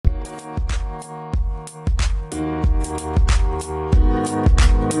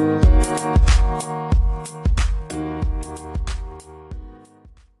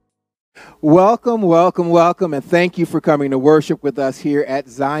Welcome, welcome, welcome, and thank you for coming to worship with us here at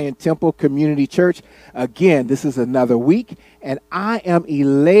Zion Temple Community Church. Again, this is another week, and I am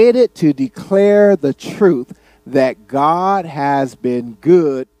elated to declare the truth that God has been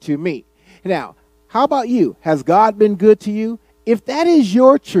good to me. Now, how about you? Has God been good to you? If that is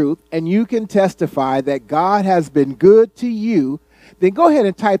your truth and you can testify that God has been good to you, then go ahead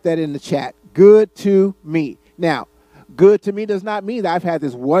and type that in the chat, good to me. Now, good to me does not mean that I've had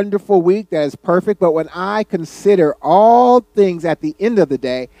this wonderful week that is perfect, but when I consider all things at the end of the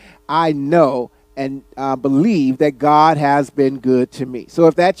day, I know and believe that God has been good to me. So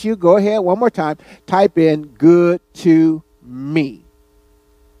if that's you, go ahead one more time, type in good to me.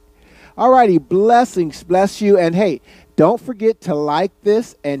 All righty, blessings, bless you, and hey, don't forget to like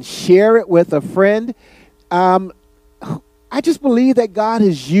this and share it with a friend. I just believe that God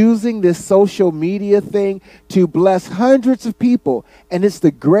is using this social media thing to bless hundreds of people. And it's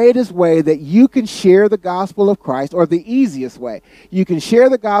the greatest way that you can share the gospel of Christ, or the easiest way. You can share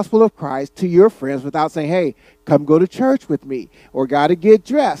the gospel of Christ to your friends without saying, hey, come go to church with me, or got to get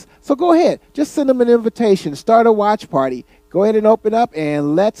dressed. So go ahead, just send them an invitation, start a watch party. Go ahead and open up,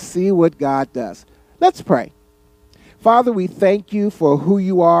 and let's see what God does. Let's pray. Father, we thank you for who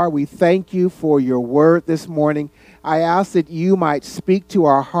you are. We thank you for your word this morning. I ask that you might speak to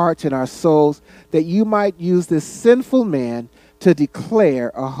our hearts and our souls, that you might use this sinful man to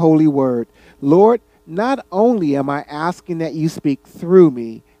declare a holy word. Lord, not only am I asking that you speak through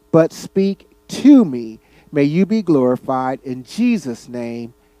me, but speak to me. May you be glorified in Jesus'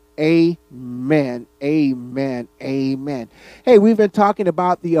 name. Amen, amen, amen. Hey, we've been talking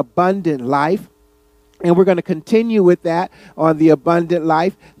about the abundant life, and we're going to continue with that on the abundant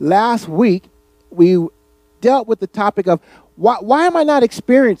life. Last week, we dealt with the topic of why am I not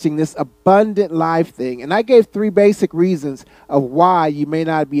experiencing this abundant life thing? And I gave three basic reasons of why you may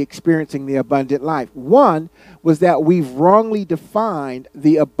not be experiencing the abundant life. One was that we've wrongly defined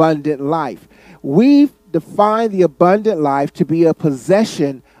the abundant life. We've defined the abundant life to be a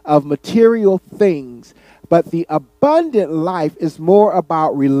possession of material things. But the abundant life is more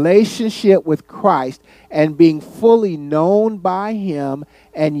about relationship with Christ and being fully known by him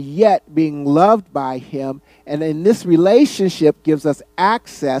and yet being loved by him. And in this relationship gives us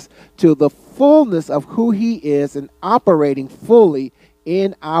access to the fullness of who he is and operating fully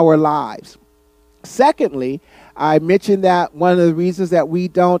in our lives. Secondly, I mentioned that one of the reasons that we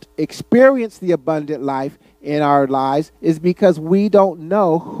don't experience the abundant life in our lives is because we don't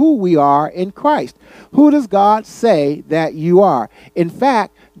know who we are in Christ. Who does God say that you are? In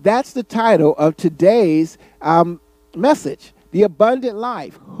fact, that's the title of today's message, the abundant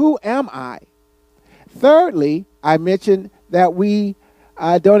life. Who am I? Thirdly, I mentioned that we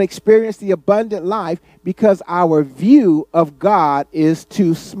don't experience the abundant life because our view of God is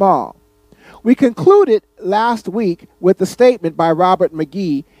too small. We concluded last week with a statement by Robert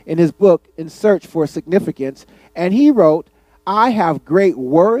McGee in his book, In Search for Significance, and he wrote, I have great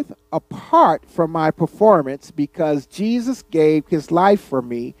worth apart from my performance because Jesus gave his life for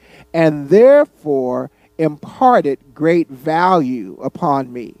me and therefore imparted great value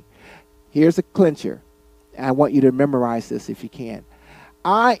upon me. Here's a clincher. I want you to memorize this if you can.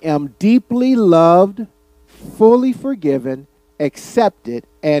 I am deeply loved, fully forgiven, accepted,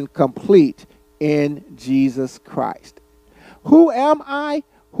 and complete in Jesus Christ. Who am I?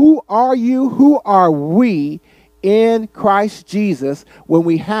 Who are you? Who are we in Christ Jesus when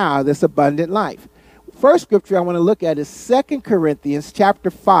we have this abundant life? First scripture I want to look at is 2 Corinthians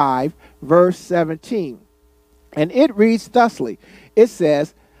chapter 5, verse 17. And it reads thusly. It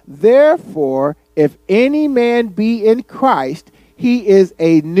says, therefore, if any man be in Christ, he is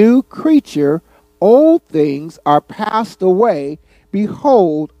a new creature. Old things are passed away.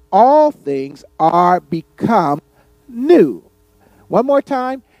 Behold, all things are become new. One more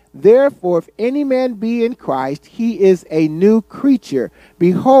time. Therefore, if any man be in Christ, he is a new creature.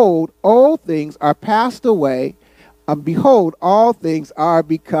 Behold, old things are passed away. Behold, all things are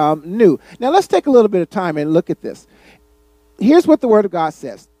become new. Now, let's take a little bit of time and look at this. Here's what the Word of God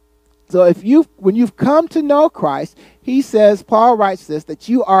says. So when you've come to know Christ, he says, Paul writes this, that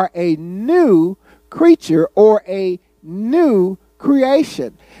you are a new creature or a new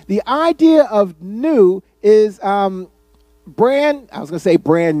creation. The idea of new is brand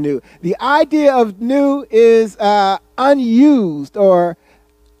new. The idea of new is unused, or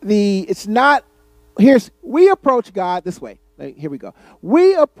we approach God this way. Here we go.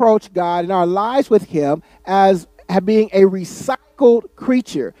 We approach God in our lives with him as being a recycled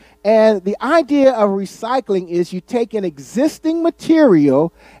creature. And the idea of recycling is you take an existing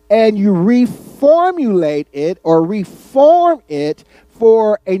material and you reformulate it or reform it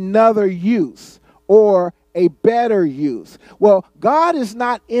for another use or a better use. Well, God is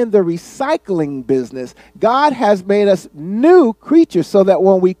not in the recycling business. God has made us new creatures so that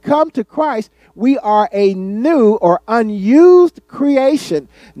when we come to Christ, we are a new or unused creation,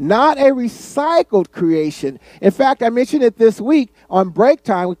 not a recycled creation. In fact, I mentioned it this week on break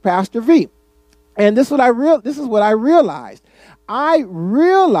time with Pastor V. And this is what I realized. I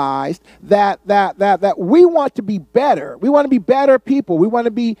realized that we want to be better. We want to be better people. We want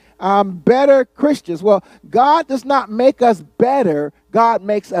to be better Christians. Well, God does not make us better. God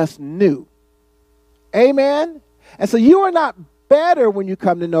makes us new. Amen? And so you are not better when you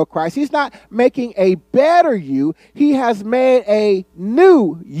come to know Christ. He's not making a better you. He has made a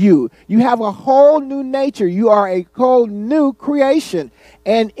new you. You have a whole new nature. You are a whole new creation.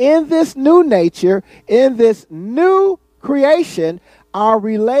 And in this new nature, in this new creation, our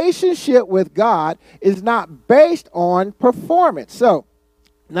relationship with God is not based on performance. So,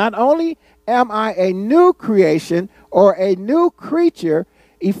 not only am I a new creation or a new creature,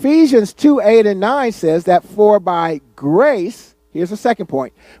 Ephesians 2:8-9 says that for by grace, here's the second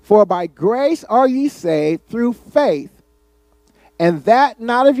point, for by grace are ye saved through faith, and that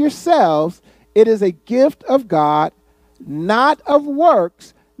not of yourselves, it is a gift of God, not of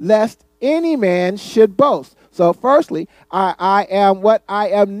works, lest any man should boast. So firstly, I am what I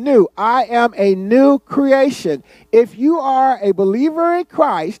am new. I am a new creation. If you are a believer in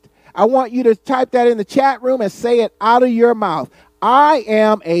Christ, I want you to type that in the chat room and say it out of your mouth. I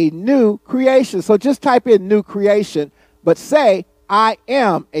am a new creation. So just type in new creation, but say, I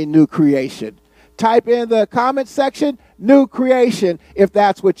am a new creation. Type in the comment section, new creation, if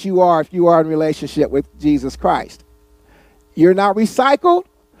that's what you are, if you are in relationship with Jesus Christ. You're not recycled.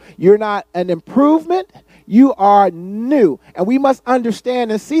 You're not an improvement. You are new. And we must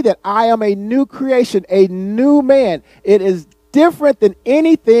understand and see that I am a new creation, a new man. It is different than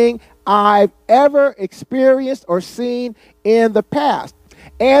anything I've ever experienced or seen in the past.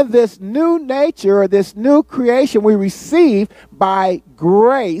 And this new nature, or this new creation, we receive by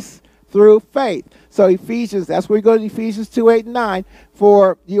grace through faith. So Ephesians, that's where we go to Ephesians 2:8-9.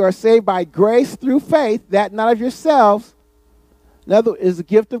 For you are saved by grace through faith, that not of yourselves. Another is the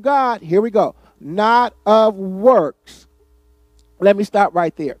gift of God. Here we go. Not of works. Let me stop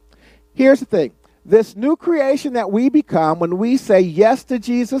right there. Here's the thing. This new creation that we become when we say yes to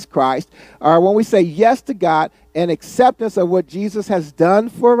Jesus Christ, or when we say yes to God and acceptance of what Jesus has done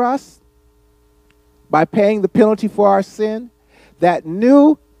for us by paying the penalty for our sin, that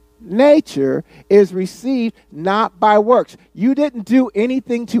new nature is received not by works. You didn't do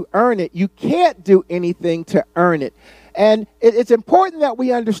anything to earn it. You can't do anything to earn it. And it's important that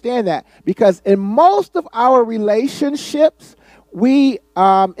we understand that, because in most of our relationships, we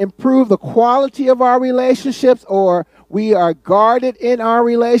improve the quality of our relationships, or we are guarded in our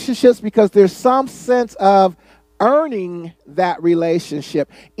relationships because there's some sense of earning that relationship.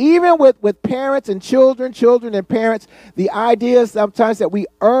 Even with parents and children and parents, the idea is sometimes that we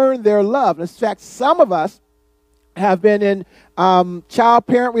earn their love. In fact, some of us have been in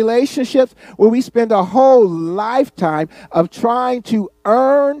child-parent relationships where we spend a whole lifetime of trying to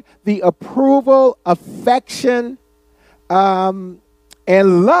earn the approval, affection,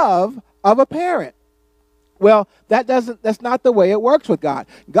 and love of a parent. Well, that's not the way it works with God.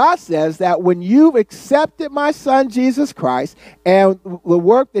 God says that when you've accepted my son, Jesus Christ, and the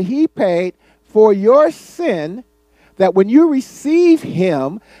work that he paid for your sin, that when you receive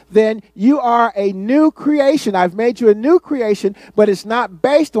him, then you are a new creation. I've made you a new creation, but it's not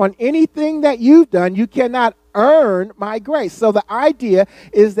based on anything that you've done. You cannot earn my grace. So the idea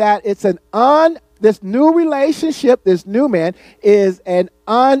is that it's this new relationship, this new man, is an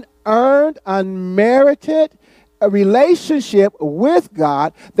unearned, unmerited relationship with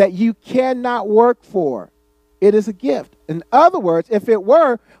God that you cannot work for. It is a gift. In other words, if it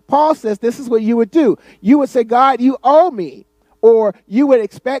were, Paul says this is what you would do. You would say, God, you owe me. Or you would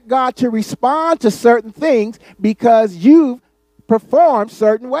expect God to respond to certain things because you've performed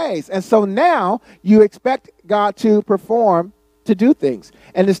certain ways. And so now you expect God to perform, to do things.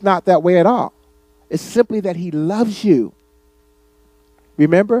 And it's not that way at all. It's simply that he loves you.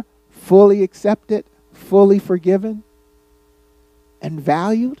 Remember, fully accepted, fully forgiven, and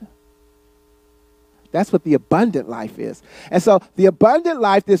valued. That's what the abundant life is. And so the abundant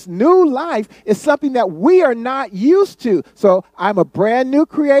life, this new life, is something that we are not used to. So I'm a brand new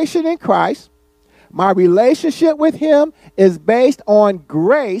creation in Christ. My relationship with him is based on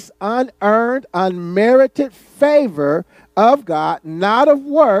grace, unearned, unmerited favor of God, not of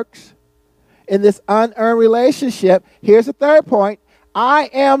works. In this unearned relationship, here's the third point. I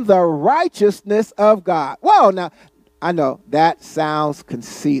am the righteousness of God. Whoa, now, I know that sounds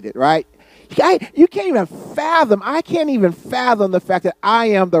conceited, right? You can't even fathom, I can't even fathom the fact that I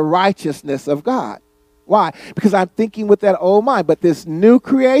am the righteousness of God. Why? Because I'm thinking with that old mind. But this new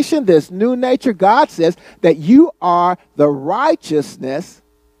creation, this new nature, God says that you are the righteousness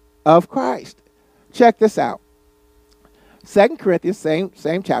of Christ. Check this out. 2 Corinthians,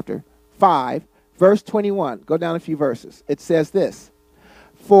 same chapter, 5, verse 21. Go down a few verses. It says this: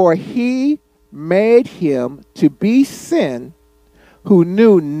 for he made him to be sin who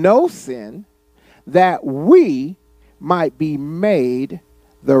knew no sin, that we might be made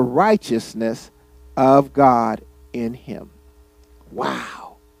the righteousness of God in him.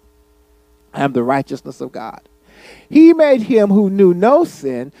 Wow. I am the righteousness of God. He made him who knew no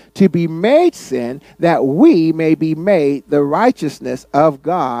sin to be made sin, that we may be made the righteousness of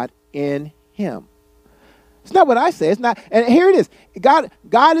God in him. It's not what I say. It's not. And here it is. God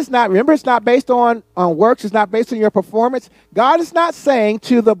is not, remember, it's not based on works. It's not based on your performance. God is not saying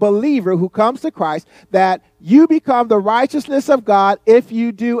to the believer who comes to Christ that you become the righteousness of God if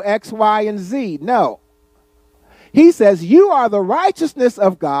you do X, Y, and Z. No. He says you are the righteousness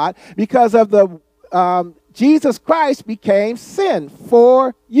of God because of the Jesus Christ became sin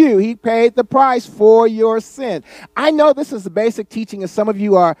for you. He paid the price for your sin. I know this is the basic teaching, and some of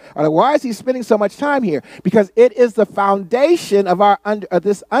you are like, why is he spending so much time here? Because it is the foundation of our,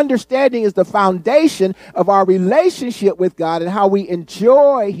 this understanding is the foundation of our relationship with God and how we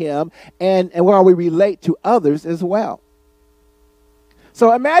enjoy him and how we relate to others as well.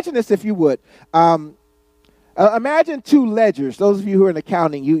 So imagine this, if you would. Imagine two ledgers. Those of you who are in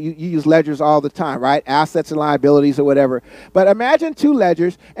accounting, you use ledgers all the time, right? Assets and liabilities or whatever. But imagine two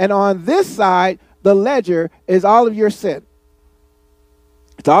ledgers, and on this side, the ledger is all of your sin.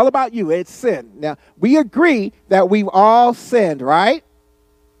 It's all about you. It's sin. Now, we agree that we've all sinned, right?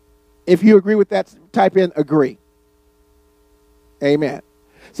 If you agree with that, type in agree. Amen.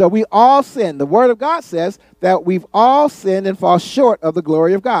 So we all sin. The Word of God says that we've all sinned and fall short of the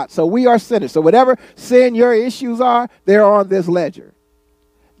glory of God. So we are sinners. So whatever sin your issues are, they're on this ledger.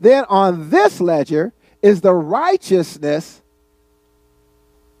 Then on this ledger is the righteousness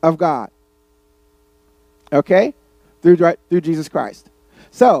of God. Okay? Through Jesus Christ.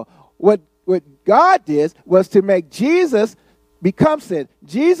 So what God did was to make Jesus become sin.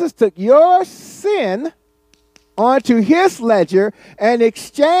 Jesus took your sin onto his ledger, and in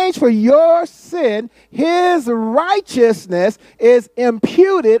exchange for your sin, his righteousness is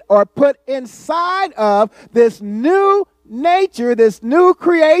imputed or put inside of this new nature, this new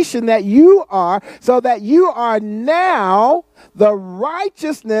creation that you are, so that you are now the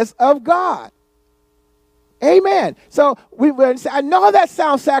righteousness of God. Amen. So I know that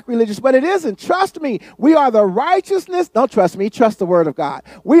sounds sacrilegious, but it isn't. Trust me. We are the righteousness. Don't trust me. Trust the Word of God.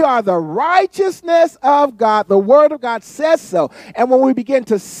 We are the righteousness of God. The Word of God says so. And when we begin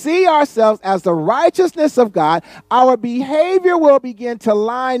to see ourselves as the righteousness of God, our behavior will begin to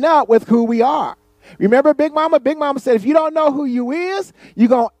line up with who we are. Remember Big Mama? Big Mama said, if you don't know who you is, you're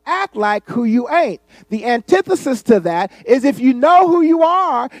going to act like who you ain't. The antithesis to that is if you know who you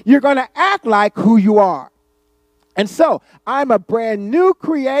are, you're going to act like who you are. And so I'm a brand new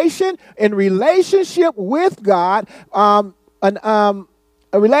creation in relationship with God, a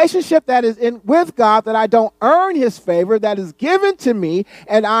relationship that is with God that I don't earn his favor, that is given to me,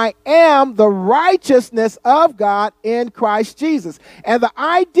 and I am the righteousness of God in Christ Jesus. And the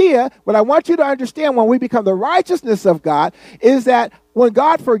idea, what I want you to understand when we become the righteousness of God, is that when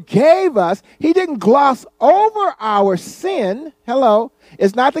God forgave us, he didn't gloss over our sin. Hello.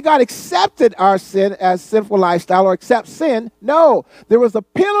 It's not that God accepted our sin as sinful lifestyle or accepts sin. No, there was a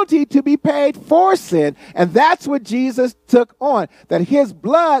penalty to be paid for sin. And that's what Jesus took on, that his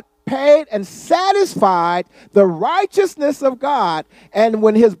blood paid and satisfied the righteousness of God. And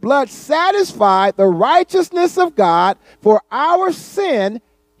when his blood satisfied the righteousness of God for our sin,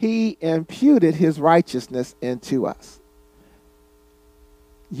 he imputed his righteousness into us.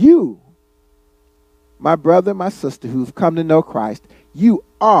 You, my brother, my sister, who've come to know Christ, you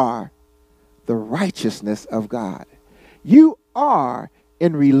are the righteousness of God. You are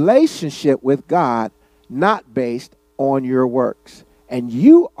in relationship with God, not based on your works. And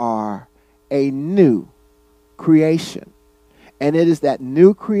you are a new creation. And it is that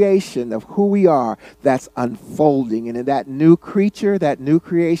new creation of who we are that's unfolding. And in that new creature, that new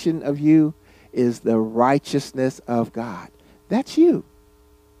creation of you is the righteousness of God. That's you.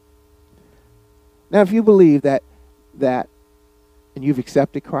 Now, if you believe that and you've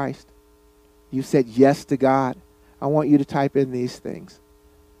accepted Christ, you said yes to God, I want you to type in these things.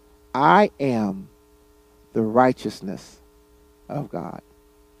 I am the righteousness of God.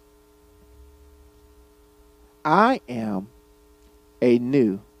 I am a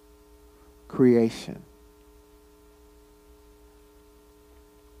new creation.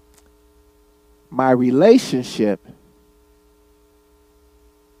 My relationship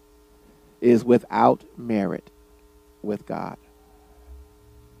is without merit with God.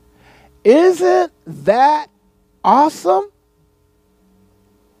 Isn't that awesome?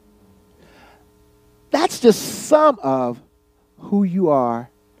 That's just some of who you are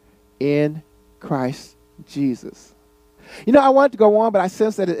in Christ Jesus. You know, I wanted to go on, but I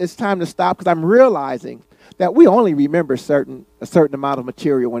sense that it's time to stop because I'm realizing that we only remember a certain amount of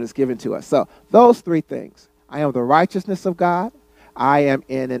material when it's given to us. So those three things. I am the righteousness of God. I am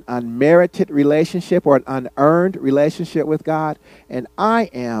in an unmerited relationship or an unearned relationship with God. And I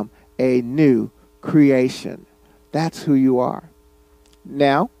am a new creation. That's who you are.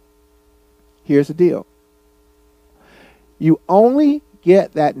 Now, here's the deal. You only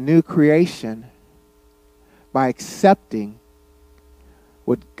get that new creation by accepting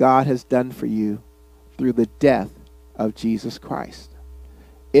what God has done for you through the death of Jesus Christ.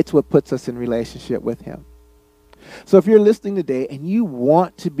 It's what puts us in relationship with him. So if you're listening today and you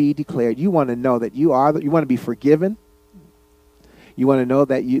want to be declared, you want to know that you want to be forgiven, you want to know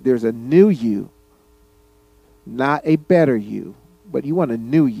that there's a new you, not a better you, but you want a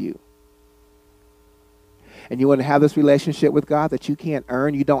new you. And you want to have this relationship with God that you can't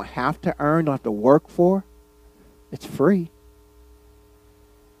earn, you don't have to earn, don't have to work for. It's free.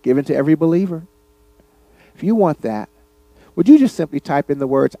 Given to every believer. If you want that, would you just simply type in the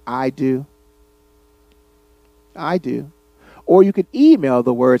words, I do? I do. Or you could email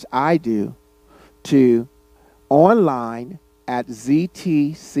the words I do to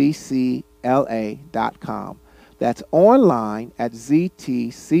online@ztccla.com. That's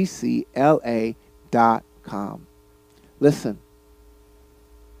online@ztccla.com. Listen.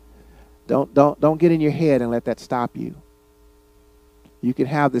 Don't get in your head and let that stop you. You can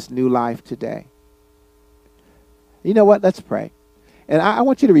have this new life today. You know what? Let's pray. And I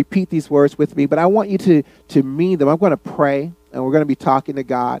want you to repeat these words with me, but I want you to mean them. I'm going to pray, and we're going to be talking to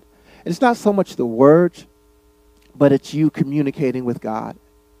God. And it's not so much the words, but it's you communicating with God.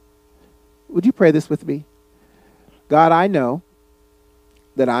 Would you pray this with me? God, I know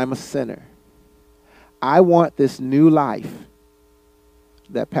that I'm a sinner. I want this new life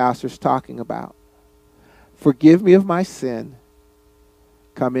that Pastor's talking about. Forgive me of my sin.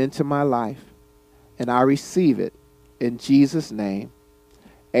 Come into my life, and I receive it in Jesus' name.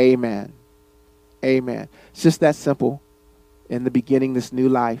 Amen. Amen. It's just that simple. In the beginning, this new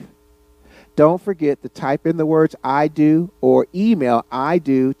life. Don't forget to type in the words I do or email I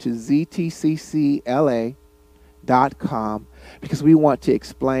do to ztccla.com because we want to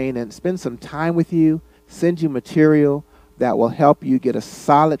explain and spend some time with you, send you material that will help you get a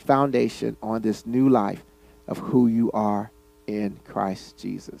solid foundation on this new life of who you are in Christ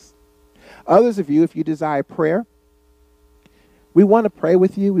Jesus. Others of you, if you desire prayer, we want to pray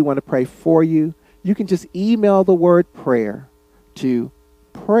with you. We want to pray for you. You can just email the word prayer to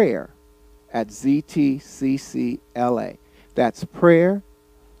prayer@ztccla. That's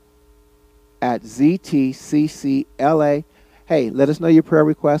prayer@ztccla. Hey, let us know your prayer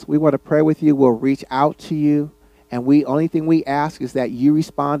request. We want to pray with you. We'll reach out to you. And only thing we ask is that you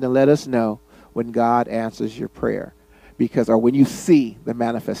respond and let us know when God answers your prayer. Or when you see the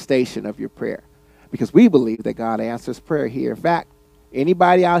manifestation of your prayer. Because we believe that God answers prayer here. In fact,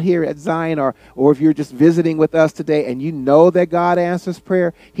 anybody out here at Zion or if you're just visiting with us today and you know that God answers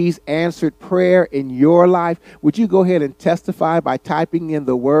prayer, he's answered prayer in your life, would you go ahead and testify by typing in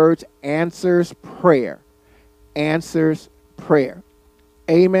the words answers prayer? Answers prayer.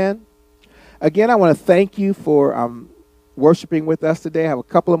 Amen. Again, I want to thank you for worshiping with us today. I have a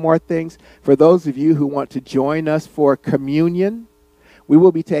couple of more things. For those of you who want to join us for communion, we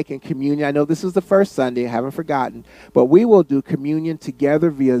will be taking communion. I know this is the first Sunday, I haven't forgotten, but we will do communion together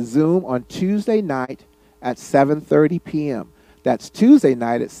via Zoom on Tuesday night at 7:30 p.m. That's Tuesday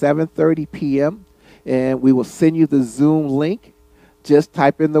night at 7:30 p.m. And we will send you the Zoom link. Just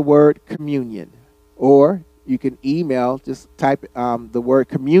type in the word communion. Or you can email, just type the word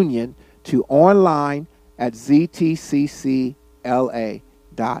communion to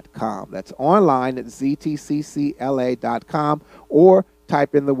online@ztccla.com. That's online@ztccla.com, or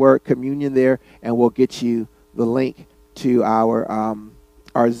type in the word communion there, and we'll get you the link to our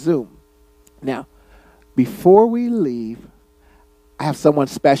Zoom. Now, before we leave, I have someone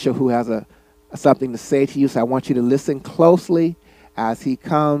special who has something to say to you, so I want you to listen closely as he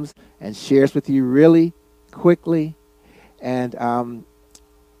comes and shares with you really quickly. And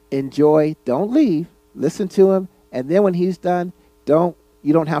enjoy. Don't leave. Listen to him. And then when he's done,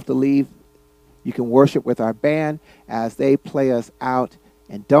 you don't have to leave You can worship with our band as they play us out.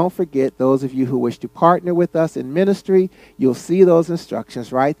 And don't forget, those of you who wish to partner with us in ministry, you'll see those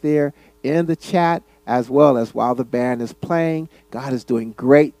instructions right there in the chat, as well as while the band is playing. God is doing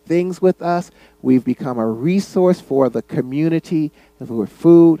great things with us. We've become a resource for the community with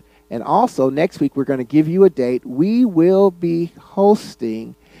food. And also, next week, we're going to give you a date. We will be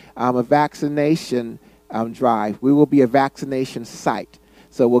hosting a vaccination drive. We will be a vaccination site.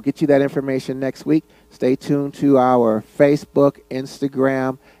 So we'll get you that information next week. Stay tuned to our Facebook,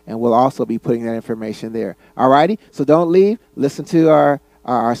 Instagram, and we'll also be putting that information there. All righty? So don't leave. Listen to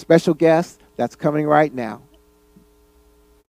our special guest that's coming right now.